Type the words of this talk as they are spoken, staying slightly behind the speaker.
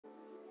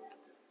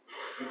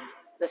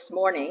This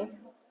morning,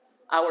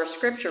 our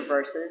scripture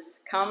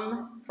verses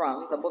come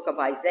from the book of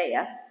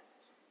Isaiah,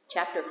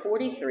 chapter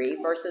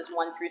 43, verses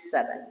 1 through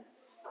 7.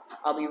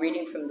 I'll be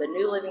reading from the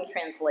New Living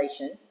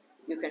Translation.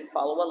 You can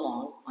follow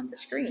along on the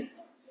screen.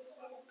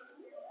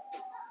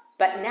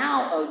 But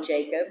now, O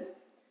Jacob,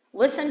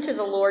 listen to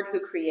the Lord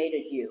who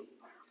created you.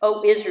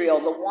 O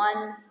Israel, the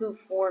one who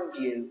formed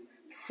you,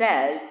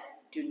 says,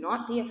 do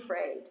not be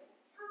afraid,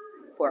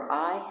 for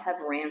I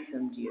have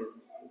ransomed you.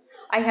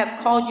 I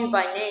have called you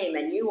by name,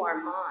 and you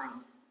are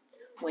mine.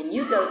 When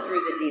you go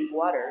through the deep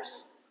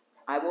waters,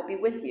 I will be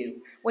with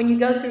you. When you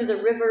go through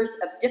the rivers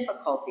of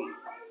difficulty,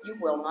 you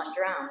will not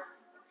drown.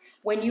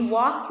 When you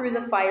walk through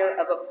the fire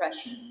of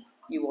oppression,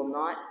 you will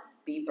not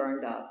be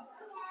burned up.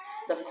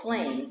 The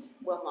flames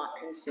will not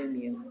consume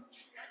you.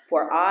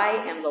 For I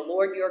am the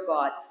Lord your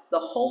God, the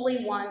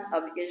Holy One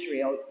of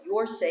Israel,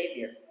 your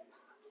Savior.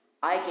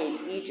 I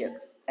gave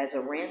Egypt as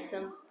a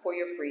ransom for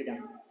your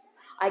freedom.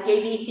 I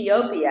gave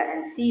Ethiopia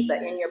and Seba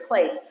in your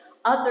place.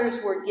 Others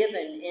were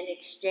given in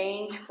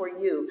exchange for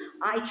you.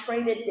 I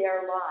traded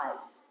their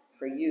lives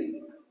for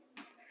you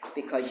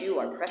because you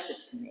are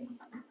precious to me.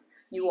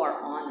 You are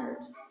honored,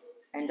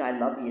 and I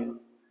love you.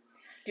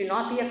 Do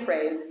not be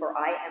afraid, for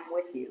I am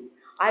with you.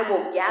 I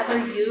will gather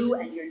you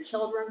and your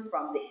children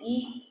from the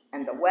east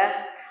and the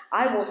west.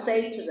 I will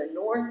say to the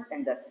north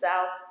and the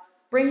south,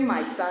 bring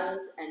my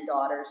sons and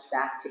daughters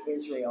back to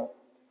Israel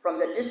from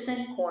the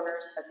distant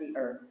corners of the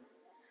earth.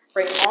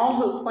 Bring all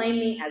who claim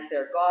me as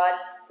their God,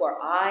 for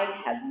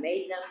I have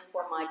made them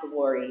for my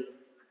glory.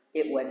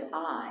 It was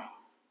I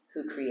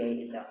who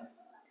created them.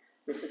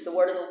 This is the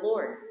word of the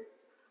Lord.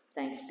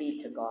 Thanks be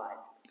to God.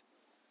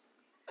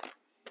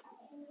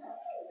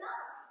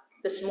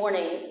 This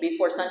morning,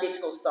 before Sunday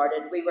school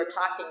started, we were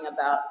talking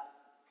about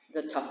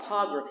the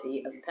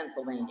topography of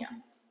Pennsylvania,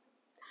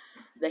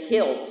 the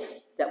hills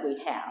that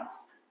we have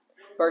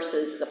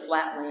versus the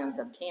flatlands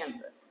of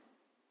Kansas,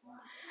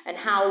 and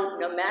how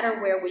no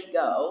matter where we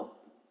go,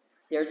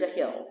 there's a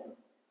hill.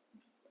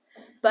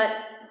 But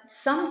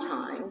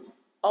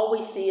sometimes all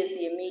we see is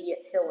the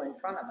immediate hill in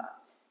front of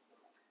us.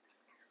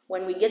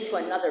 When we get to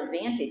another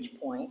vantage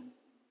point,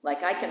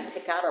 like I can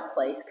pick out a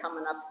place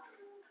coming up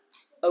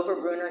over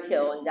Bruner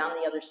Hill and down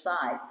the other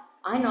side,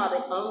 I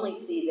not only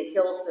see the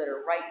hills that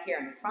are right here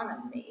in front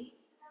of me,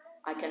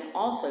 I can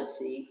also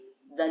see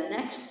the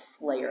next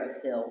layer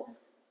of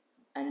hills.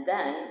 And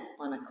then,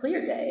 on a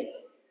clear day,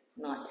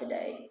 not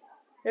today,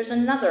 there's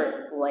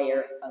another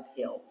layer of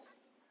hills.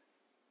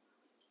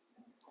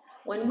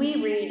 When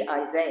we read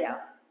Isaiah,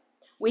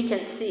 we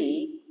can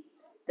see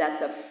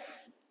that the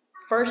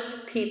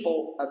first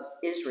people of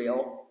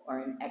Israel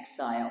are in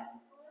exile.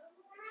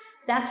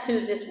 That's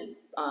who this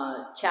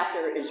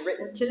chapter is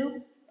written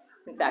to.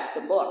 In fact,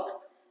 the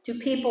book, to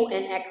people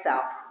in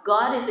exile.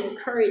 God is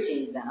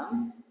encouraging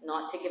them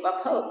not to give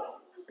up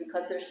hope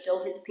because they're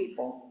still his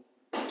people.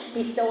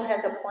 He still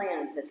has a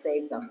plan to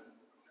save them.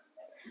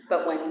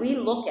 But when we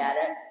look at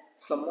it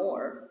some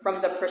more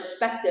from the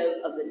perspective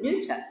of the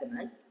New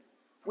Testament,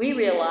 we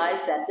realize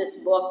that this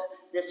book,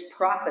 this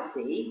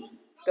prophecy,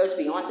 goes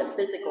beyond the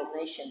physical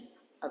nation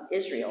of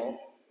Israel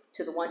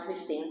to the one who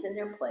stands in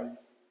their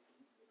place.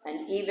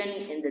 And even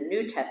in the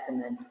New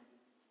Testament,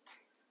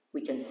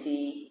 we can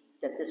see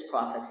that this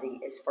prophecy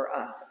is for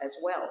us as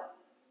well.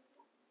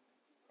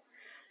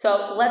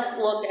 So let's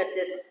look at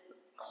this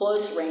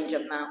close range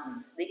of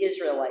mountains, the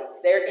Israelites.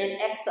 They're in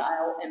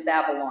exile in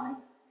Babylon.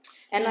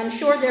 And I'm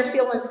sure they're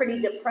feeling pretty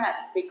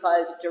depressed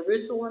because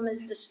Jerusalem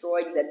is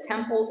destroyed, the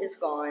temple is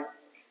gone,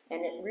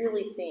 and it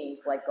really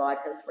seems like God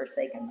has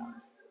forsaken them.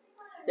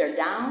 They're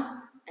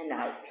down and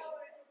out.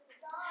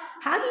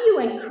 How do you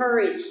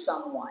encourage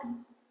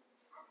someone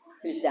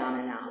who's down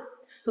and out,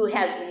 who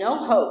has no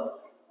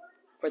hope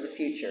for the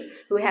future,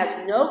 who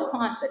has no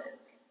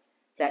confidence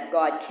that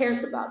God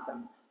cares about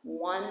them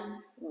one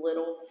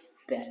little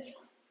bit?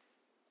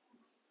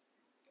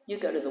 You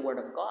go to the Word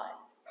of God.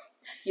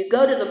 You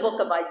go to the book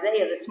of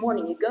Isaiah this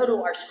morning. You go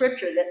to our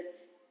scripture that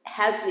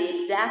has the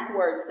exact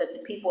words that the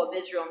people of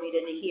Israel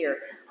needed to hear.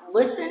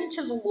 Listen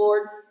to the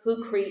Lord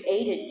who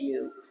created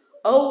you,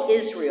 O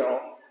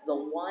Israel, the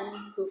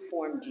one who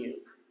formed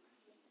you.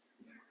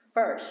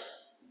 First,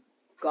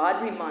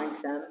 God reminds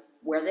them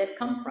where they've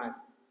come from.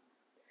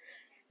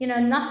 You know,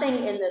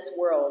 nothing in this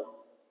world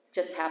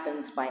just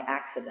happens by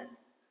accident,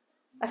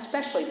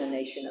 especially the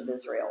nation of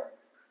Israel.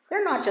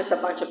 They're not just a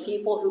bunch of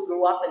people who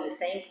grew up in the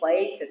same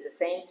place at the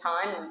same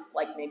time,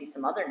 like maybe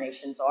some other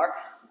nations are.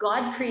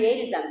 God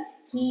created them.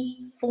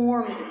 He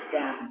formed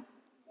them.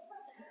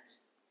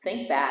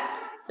 Think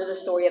back to the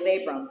story of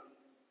Abram.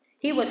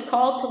 He was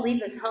called to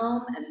leave his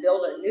home and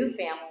build a new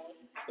family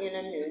in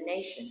a new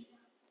nation.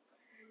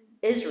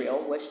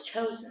 Israel was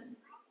chosen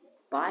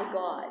by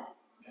God.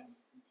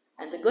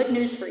 And the good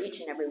news for each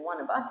and every one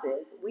of us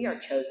is we are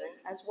chosen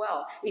as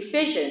well.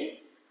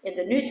 Ephesians in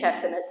the New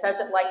Testament says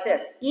it like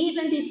this: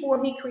 even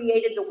before he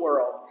created the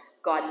world,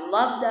 God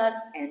loved us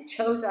and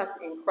chose us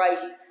in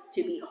Christ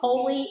to be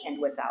holy and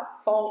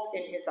without fault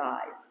in his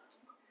eyes.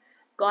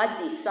 God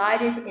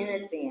decided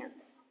in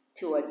advance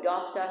to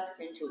adopt us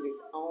into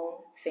his own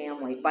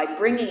family by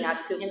bringing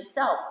us to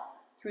himself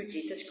through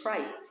Jesus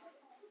Christ.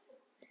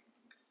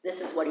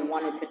 This is what he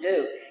wanted to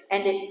do,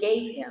 and it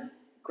gave him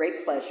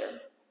great pleasure.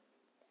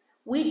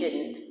 We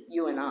didn't,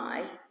 you and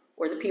I,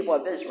 or the people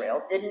of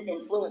Israel, didn't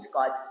influence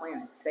God's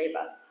plan to save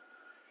us.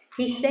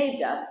 He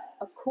saved us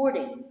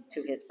according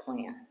to his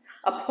plan,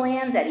 a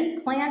plan that he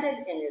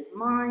planted in his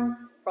mind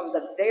from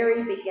the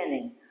very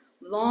beginning,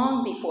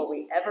 long before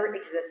we ever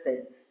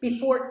existed,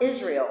 before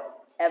Israel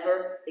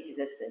ever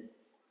existed.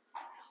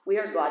 We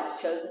are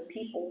God's chosen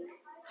people,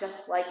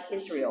 just like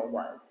Israel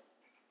was.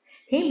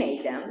 He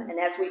made them, and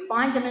as we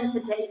find them in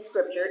today's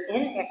scripture,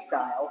 in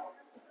exile,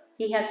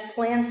 he has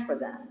plans for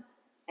them,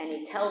 and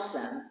he tells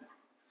them,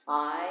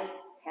 I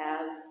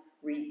have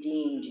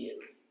redeemed you.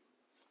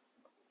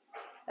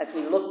 As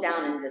we look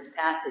down in this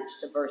passage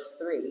to verse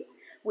 3,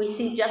 we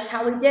see just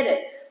how he did it.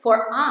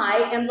 For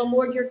I am the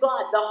Lord your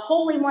God, the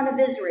Holy One of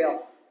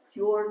Israel,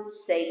 your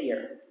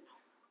Savior.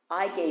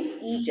 I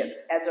gave Egypt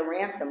as a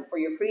ransom for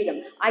your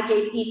freedom. I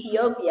gave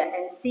Ethiopia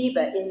and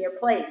Seba in your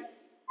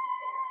place.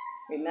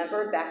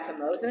 Remember back to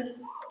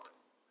Moses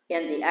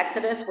in the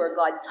Exodus where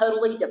God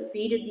totally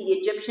defeated the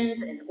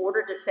Egyptians in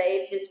order to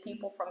save his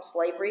people from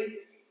slavery?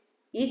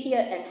 Ethiopia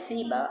and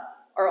Seba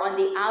are on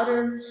the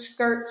outer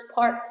skirts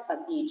parts of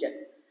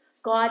Egypt.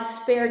 God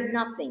spared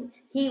nothing.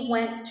 He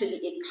went to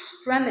the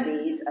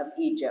extremities of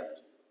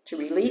Egypt to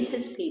release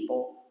his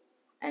people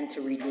and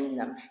to redeem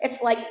them.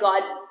 It's like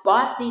God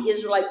bought the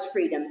Israelites'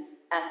 freedom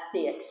at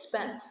the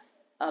expense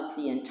of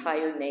the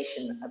entire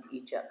nation of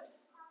Egypt.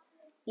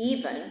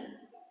 Even,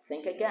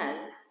 think again,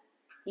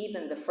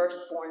 even the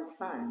firstborn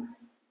sons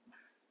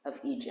of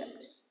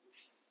Egypt.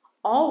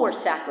 All were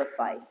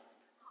sacrificed.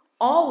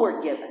 All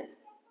were given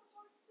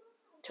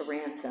to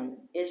ransom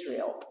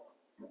Israel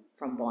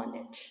from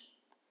bondage.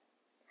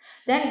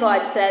 Then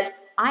God says,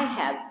 I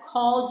have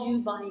called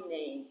you by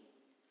name,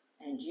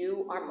 and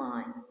you are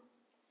mine.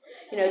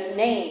 You know,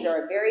 names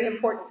are a very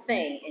important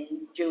thing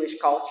in Jewish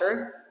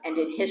culture and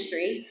in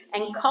history,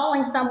 and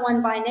calling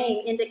someone by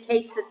name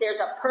indicates that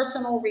there's a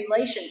personal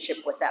relationship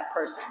with that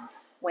person.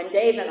 When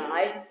Dave and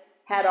I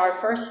had our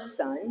first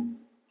son,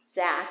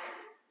 Zach,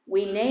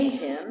 we named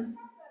him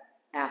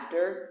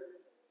after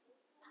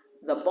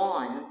the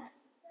Bonds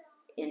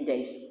in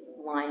Dave's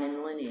line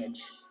and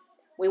lineage.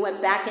 We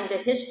went back into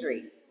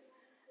history.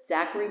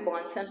 Zachary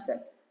Bond Simpson.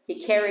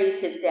 He carries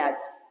his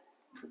dad's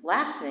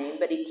last name,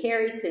 but he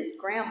carries his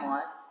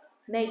grandma's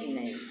maiden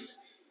name.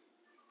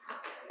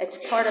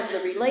 It's part of the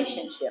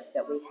relationship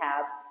that we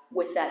have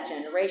with that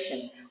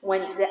generation.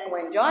 When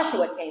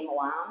Joshua came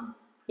along,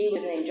 he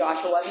was named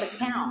Joshua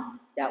McCown.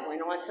 That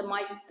went on to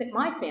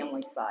my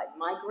family's side.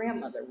 My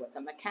grandmother was a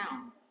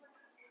McCown.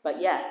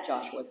 But yet,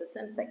 Joshua's a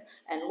Simpson.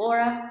 And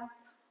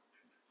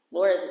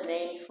Laura's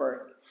named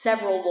for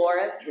several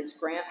Lauras,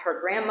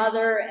 her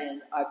grandmother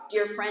and a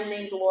dear friend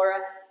named Laura,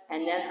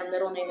 and then her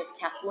middle name is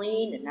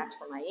Kathleen, and that's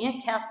for my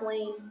Aunt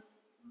Kathleen,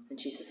 and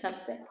she's a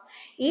Simpson.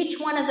 Each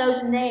one of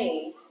those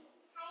names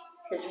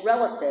is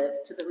relative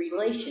to the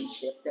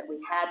relationship that we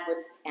had with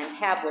and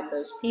have with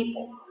those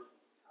people.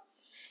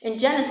 In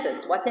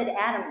Genesis, what did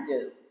Adam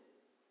do?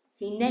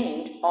 He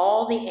named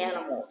all the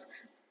animals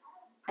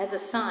as a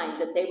sign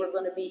that they were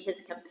going to be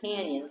his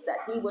companions,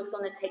 that he was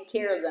going to take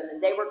care of them,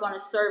 and they were going to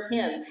serve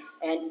him,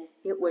 and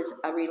it was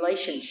a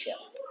relationship.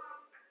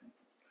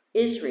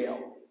 Israel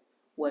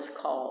was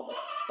called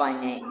by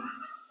name.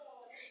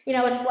 You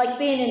know, it's like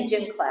being in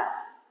gym class.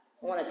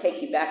 I want to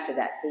take you back to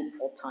that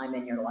hateful time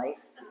in your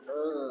life.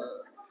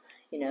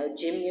 You know,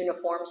 gym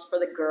uniforms for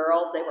the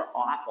girls, they were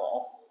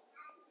awful.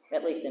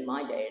 At least in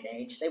my day and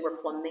age. They were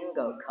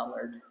flamingo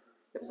colored.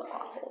 It was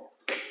awful.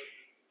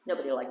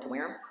 Nobody liked to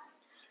wear them.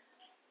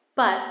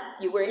 But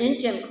you were in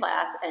gym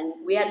class, and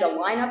we had to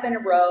line up in a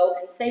row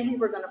and say we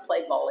were going to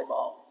play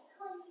volleyball.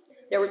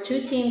 There were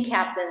 2 team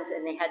captains,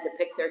 and they had to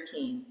pick their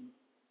team.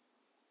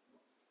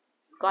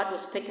 God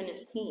was picking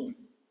his team,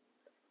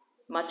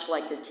 much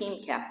like the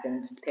team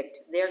captains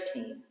picked their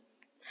team.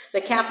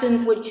 The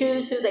captains would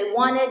choose who they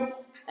wanted,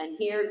 and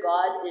here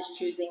God is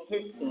choosing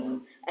his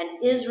team,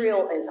 and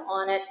Israel is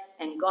on it,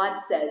 and God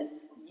says,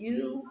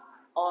 you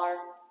are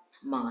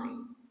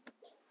mine.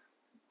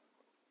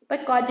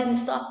 But God didn't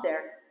stop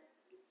there.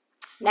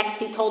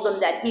 Next, he told them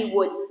that he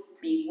would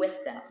be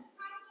with them.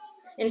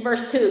 In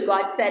verse 2,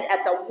 God said,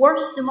 at the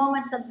worst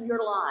moments of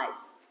your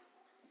lives,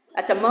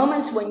 at the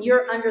moments when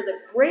you're under the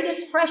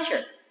greatest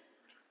pressure,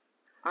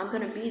 I'm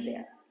going to be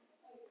there.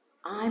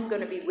 I'm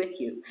going to be with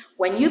you.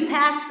 When you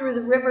pass through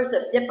the rivers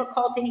of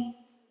difficulty,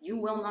 you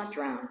will not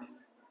drown.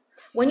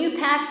 When you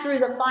pass through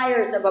the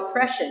fires of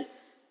oppression,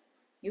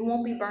 you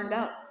won't be burned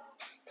up.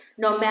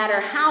 No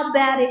matter how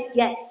bad it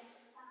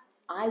gets,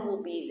 I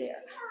will be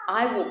there.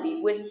 I will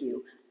be with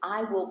you.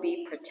 I will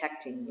be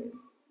protecting you.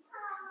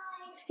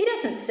 He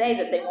doesn't say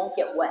that they won't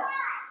get wet.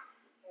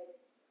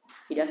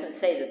 He doesn't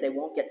say that they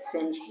won't get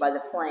singed by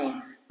the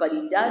flame, but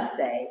he does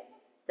say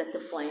that the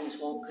flames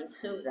won't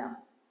consume them.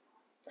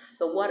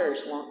 The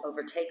waters won't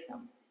overtake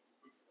them.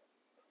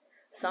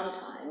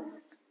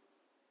 Sometimes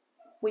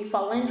we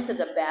fall into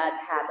the bad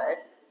habit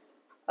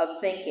of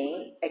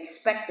thinking,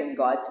 expecting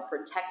God to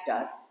protect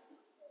us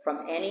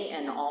from any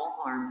and all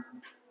harm,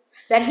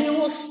 that he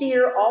will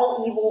steer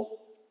all evil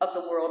of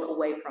the world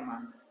away from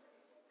us.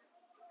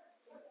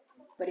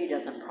 But he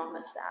doesn't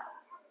promise that.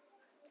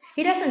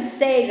 He doesn't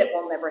say that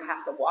we'll never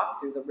have to walk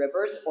through the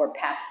rivers or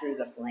pass through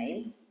the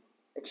flames.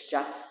 It's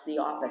just the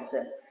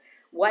opposite.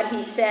 What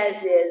he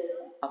says is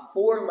a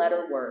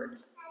 4-letter word,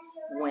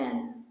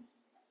 when.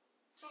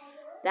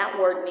 That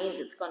word means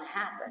it's going to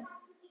happen,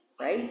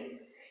 right?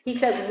 He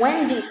says,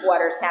 when deep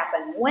waters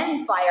happen,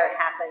 when fire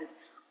happens,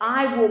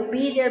 I will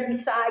be there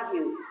beside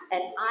you,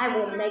 and I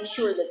will make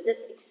sure that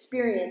this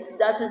experience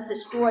doesn't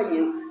destroy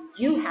you.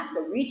 You have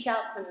to reach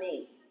out to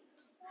me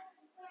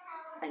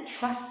and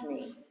trust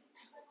me,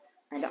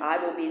 and I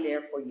will be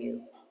there for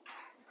you.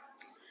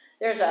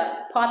 There's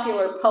a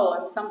popular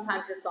poem,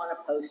 sometimes it's on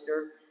a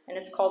poster, and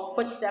it's called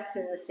Footsteps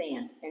in the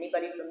Sand.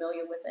 Anybody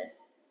familiar with it?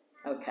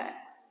 Okay.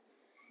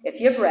 If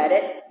you've read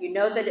it, you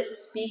know that it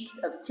speaks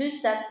of 2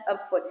 sets of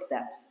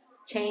footsteps,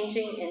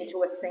 changing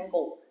into a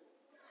single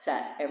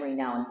set every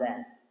now and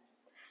then.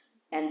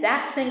 And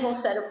that single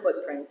set of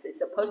footprints is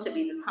supposed to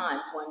be the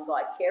times when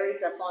God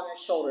carries us on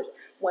his shoulders,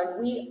 when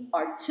we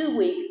are too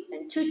weak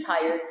and too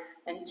tired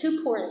and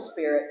too poor in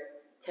spirit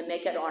to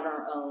make it on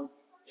our own.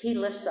 He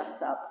lifts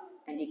us up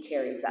and he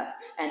carries us.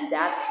 And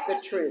that's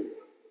the truth.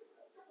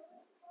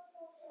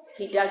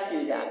 He does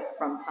do that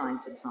from time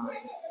to time.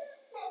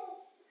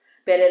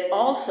 But it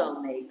also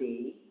may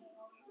be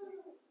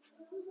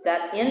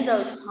that in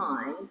those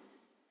times,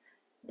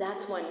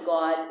 that's when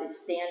God is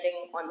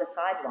standing on the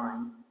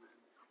sideline,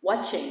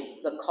 watching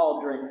the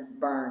cauldron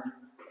burn,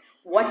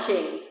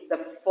 watching the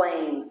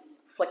flames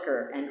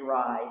flicker and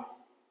rise.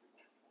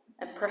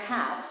 And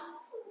perhaps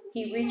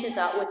he reaches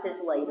out with his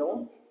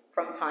ladle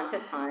from time to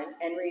time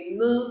and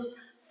removes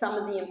some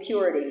of the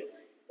impurities.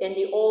 In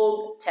the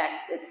old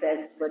text, it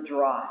says the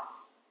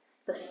dross,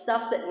 the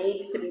stuff that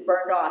needs to be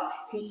burned off.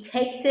 He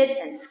takes it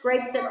and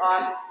scrapes it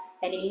off,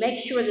 and he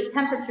makes sure the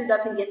temperature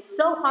doesn't get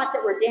so hot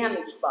that we're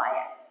damaged by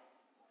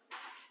it.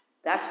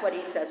 That's what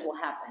he says will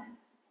happen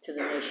to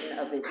the nation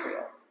of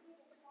Israel.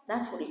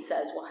 That's what he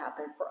says will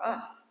happen for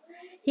us.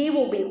 He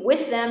will be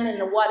with them in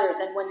the waters,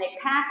 and when they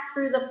pass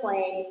through the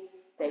flames,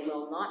 they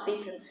will not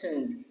be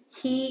consumed.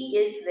 He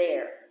is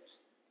there.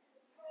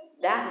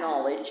 That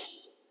knowledge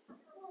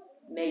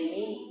made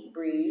me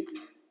breathe,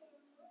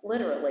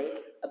 literally,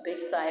 a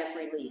big sigh of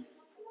relief.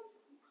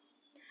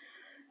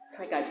 It's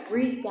like I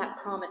breathed that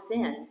promise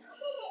in,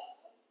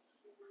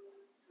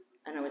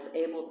 and I was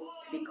able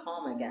to be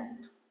calm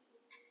again.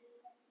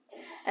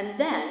 And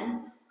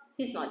then,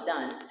 he's not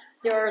done.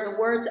 There are the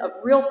words of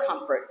real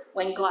comfort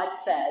when God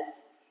says,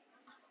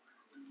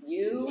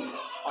 you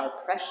are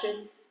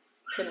precious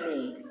to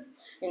me.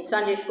 In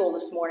Sunday school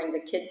this morning, the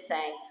kids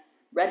sang,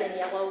 red and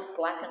yellow,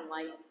 black and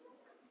white,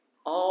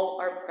 all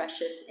are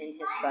precious in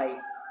his sight.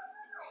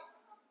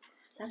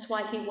 That's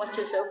why he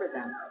watches over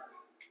them.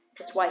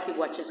 That's why he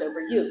watches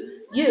over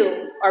you.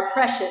 You are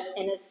precious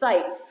in his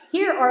sight.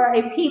 Here are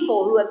a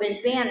people who have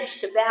been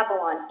banished to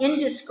Babylon in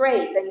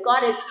disgrace, and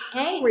God is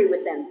angry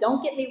with them.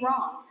 Don't get me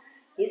wrong.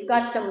 He's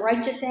got some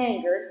righteous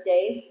anger,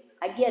 Dave.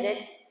 I get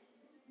it.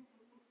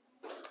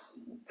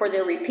 For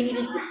their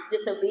repeated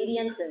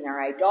disobedience and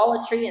their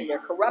idolatry and their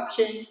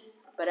corruption.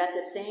 But at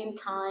the same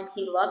time,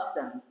 he loves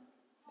them.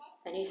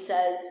 And he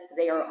says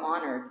they are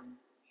honored.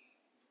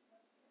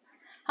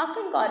 How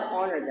can God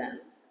honor them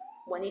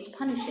when he's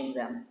punishing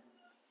them?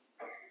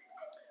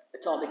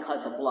 It's all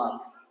because of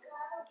love.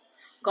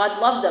 God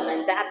loved them,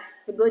 and that's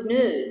the good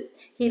news.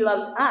 He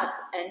loves us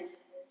and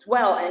as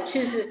well and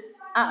chooses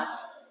us,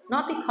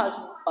 not because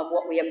of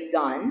what we have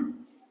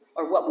done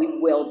or what we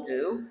will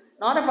do,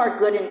 not of our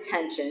good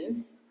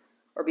intentions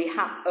or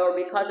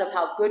because of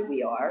how good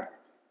we are,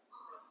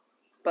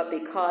 but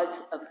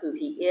because of who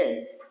he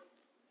is.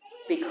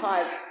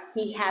 Because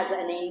he has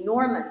an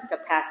enormous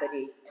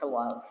capacity to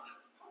love.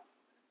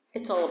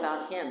 It's all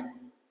about him.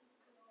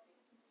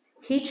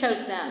 He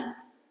chose them.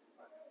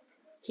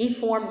 He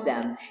formed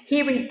them.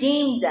 He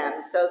redeemed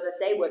them so that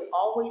they would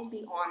always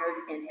be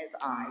honored in his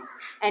eyes.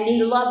 And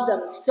he loved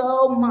them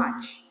so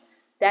much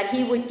that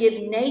he would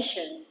give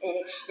nations in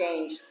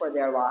exchange for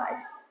their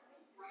lives.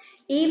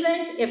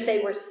 Even if they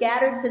were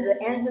scattered to the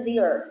ends of the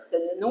earth, to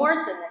the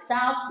north and the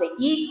south, the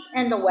east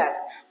and the west,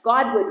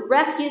 God would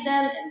rescue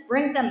them and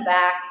bring them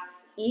back,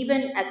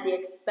 even at the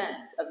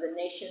expense of the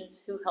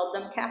nations who held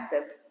them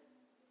captive.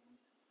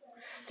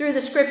 Through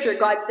the scripture,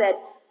 God said,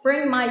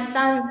 bring my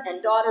sons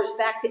and daughters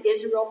back to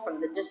Israel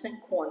from the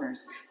distant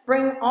corners.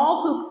 Bring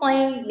all who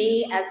claim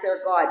me as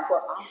their God,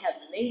 for I have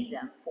made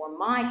them for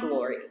my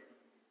glory.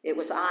 It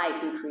was I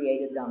who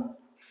created them.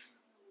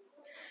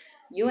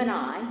 You and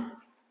I,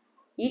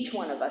 each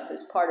one of us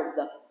is part of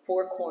the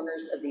 4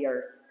 corners of the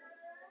earth.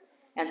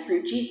 And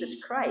through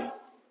Jesus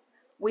Christ,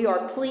 we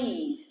are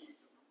pleased,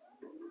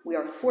 we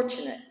are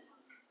fortunate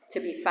to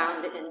be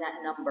found in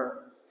that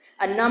number.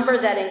 A number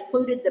that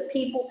included the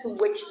people to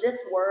which this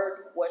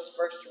word was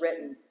first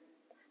written,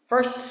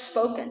 first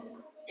spoken,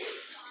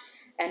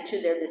 and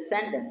to their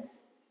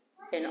descendants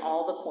in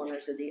all the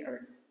corners of the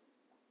earth.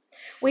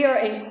 We are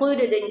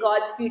included in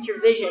God's future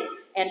vision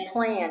and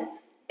plan,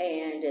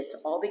 and it's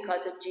all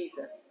because of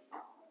Jesus.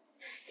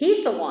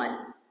 He's the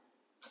one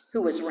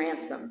who was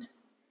ransomed.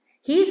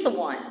 He's the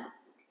one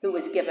who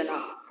was given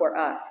up for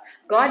us.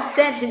 God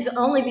sent his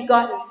only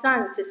begotten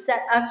Son to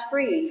set us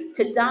free,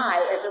 to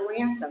die as a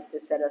ransom to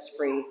set us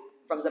free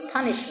from the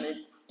punishment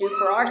due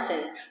for our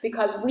sins,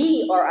 because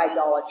we are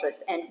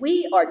idolatrous and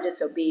we are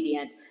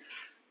disobedient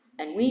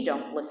and we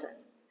don't listen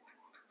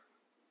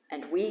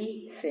and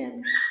we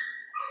sin.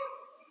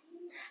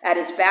 At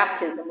his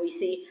baptism, we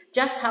see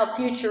just how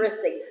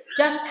futuristic,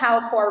 just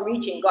how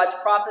far-reaching God's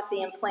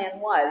prophecy and plan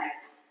was.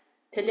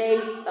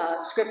 Today's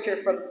scripture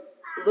from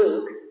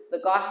Luke, the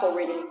gospel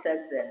reading, says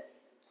this: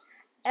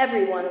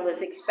 everyone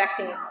was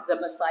expecting the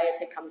Messiah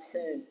to come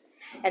soon,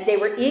 and they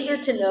were eager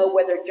to know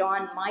whether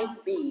John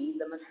might be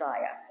the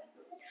Messiah.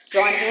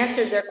 John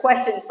answered their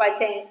questions by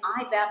saying,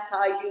 I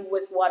baptize you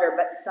with water,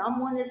 but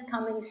someone is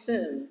coming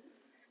soon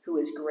who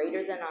is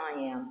greater than I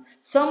am,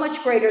 so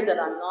much greater that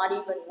I'm not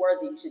even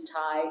worthy to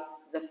tie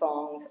the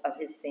thongs of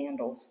his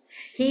sandals.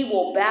 He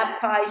will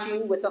baptize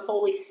you with the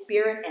Holy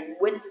Spirit and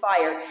with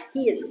fire.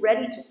 He is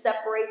ready to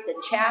separate the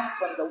chaff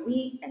from the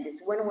wheat and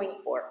his winnowing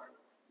fork.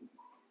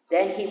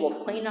 Then he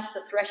will clean up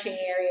the threshing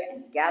area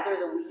and gather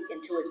the wheat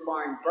into his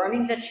barn,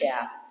 burning the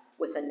chaff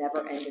with a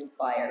never-ending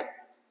fire.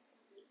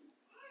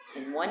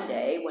 And one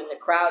day, when the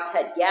crowds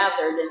had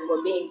gathered and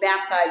were being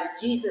baptized,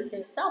 Jesus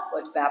himself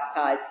was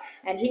baptized,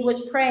 and he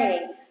was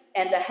praying,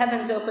 and the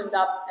heavens opened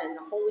up, and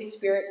the Holy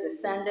Spirit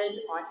descended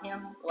on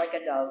him like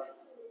a dove.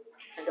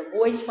 And a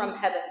voice from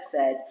heaven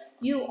said,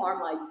 You are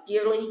my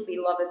dearly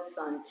beloved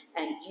Son,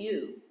 and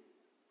you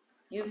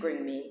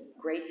bring me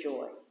great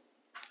joy.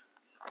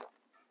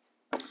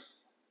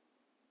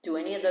 Do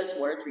any of those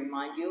words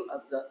remind you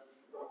of the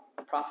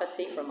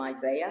prophecy from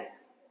Isaiah?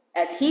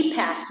 As he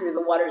passed through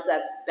the waters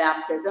of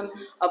baptism,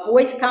 a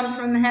voice comes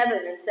from heaven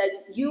and says,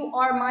 You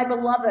are my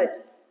beloved.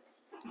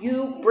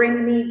 You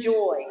bring me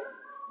joy.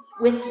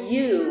 With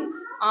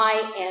you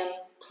I am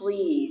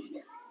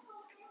pleased.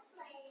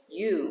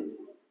 You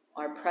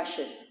are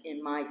precious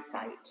in my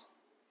sight,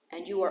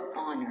 and you are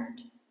honored,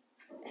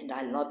 and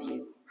I love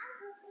you.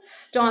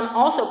 John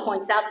also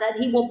points out that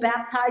he will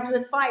baptize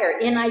with fire.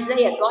 In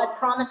Isaiah, God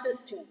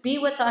promises to be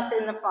with us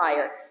in the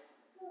fire.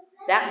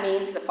 That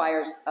means the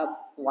fires of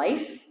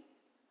life,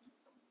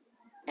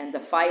 and the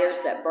fires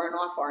that burn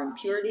off our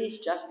impurities,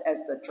 just as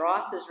the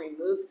dross is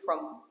removed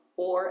from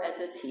ore as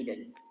it's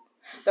heated.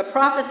 The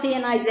prophecy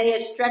in Isaiah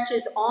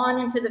stretches on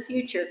into the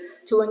future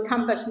to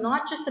encompass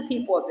not just the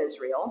people of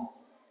Israel,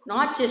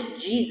 not just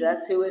Jesus,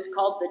 who is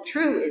called the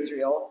true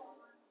Israel,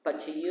 but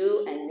to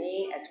you and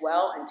me as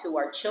well, and to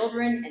our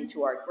children and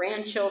to our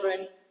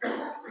grandchildren.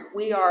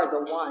 We are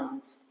the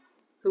ones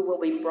who will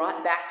be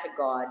brought back to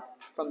God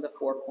from the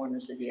four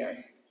corners of the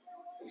earth.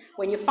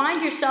 When you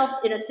find yourself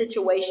in a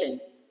situation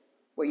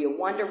where you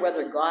wonder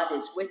whether God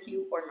is with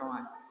you or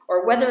not,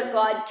 or whether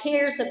God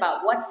cares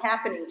about what's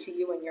happening to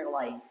you in your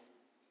life,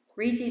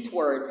 read these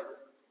words,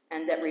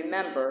 and that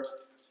remember,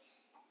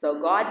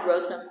 though God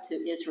wrote them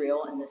to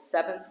Israel in the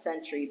 7th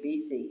century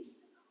BC,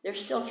 they're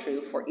still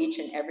true for each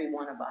and every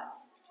one of us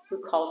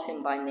who calls him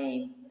by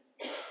name.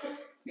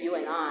 You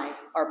and I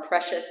are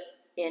precious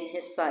in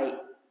his sight.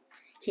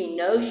 He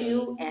knows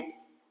you, and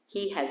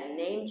he has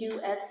named you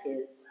as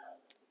his.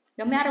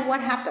 No matter what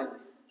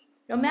happens,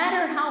 no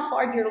matter how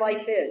hard your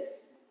life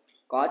is,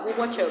 God will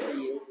watch over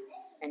you,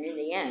 and in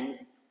the end,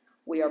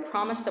 we are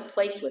promised a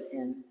place with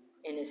him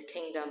in his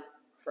kingdom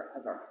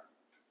forever.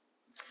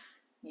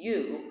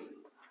 You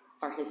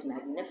are his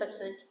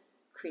magnificent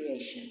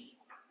creation.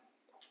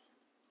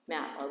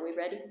 Matt, are we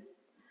ready?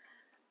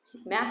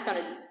 Matt's going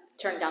to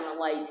turn down the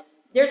lights.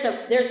 There's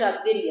a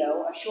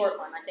video, a short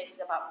one. I think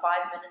it's about 5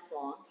 minutes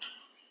long.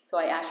 So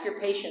I ask your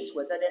patience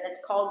with it, and it's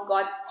called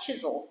God's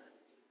Chisel.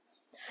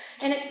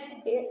 And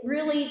it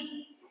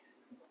really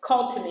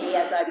called to me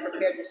as I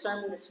prepared the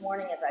sermon this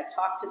morning, as I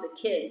talked to the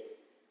kids,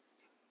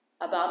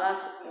 about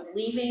us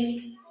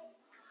leaving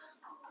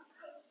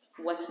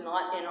what's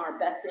not in our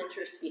best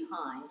interest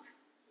behind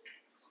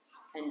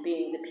and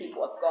being the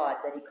people of God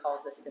that he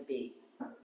calls us to be.